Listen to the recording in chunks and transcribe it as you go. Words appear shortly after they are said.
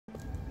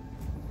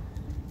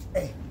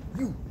Hey,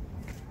 you.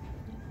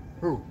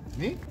 Who?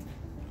 Me?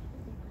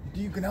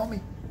 You can help me?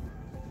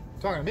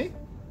 Talking to me?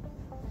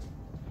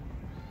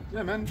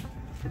 Yeah, man.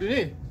 What do you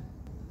need?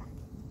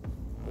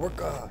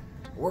 Work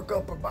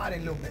up her body a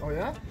little bit. Oh,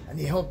 yeah? I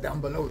need help down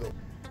below though.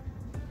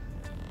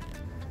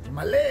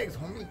 My legs,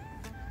 homie.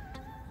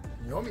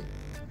 You know me?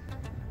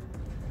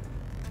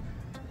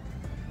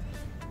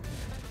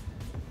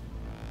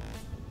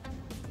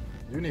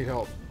 You need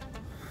help.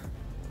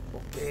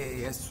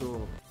 Okay,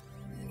 eso.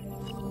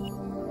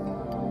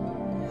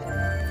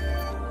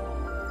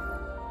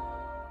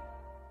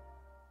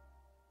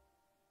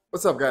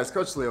 What's up, guys?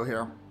 Coach Leo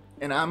here,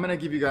 and I'm gonna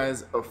give you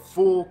guys a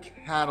full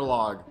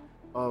catalog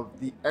of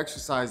the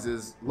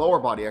exercises, lower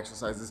body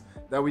exercises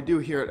that we do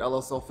here at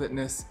LSL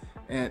Fitness,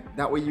 and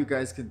that way you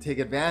guys can take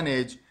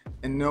advantage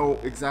and know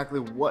exactly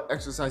what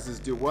exercises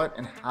do what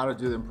and how to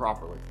do them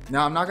properly.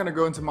 Now, I'm not gonna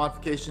go into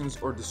modifications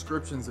or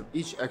descriptions of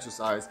each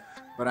exercise,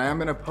 but I am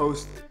gonna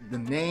post the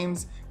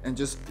names and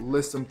just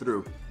list them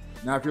through.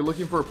 Now, if you're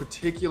looking for a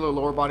particular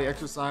lower body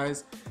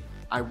exercise,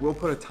 I will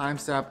put a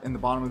timestamp in the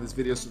bottom of this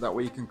video so that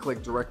way you can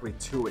click directly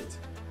to it.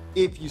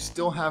 If you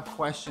still have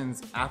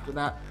questions after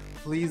that,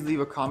 please leave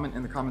a comment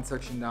in the comment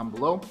section down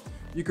below.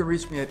 You can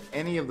reach me at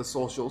any of the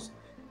socials.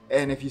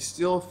 And if you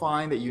still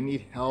find that you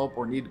need help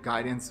or need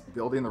guidance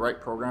building the right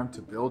program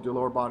to build your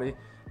lower body,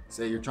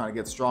 say you're trying to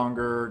get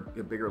stronger,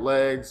 get bigger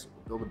legs,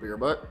 build a bigger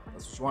butt,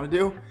 that's what you want to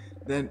do,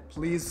 then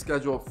please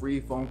schedule a free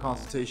phone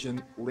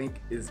consultation.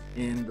 Link is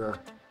in the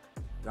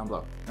down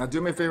below. Now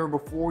do me a favor,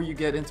 before you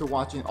get into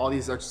watching all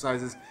these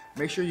exercises,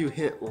 make sure you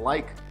hit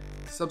like,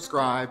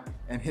 subscribe,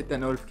 and hit that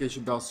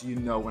notification bell so you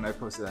know when I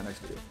post that next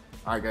video.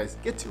 All right, guys,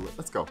 get to it.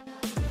 Let's go.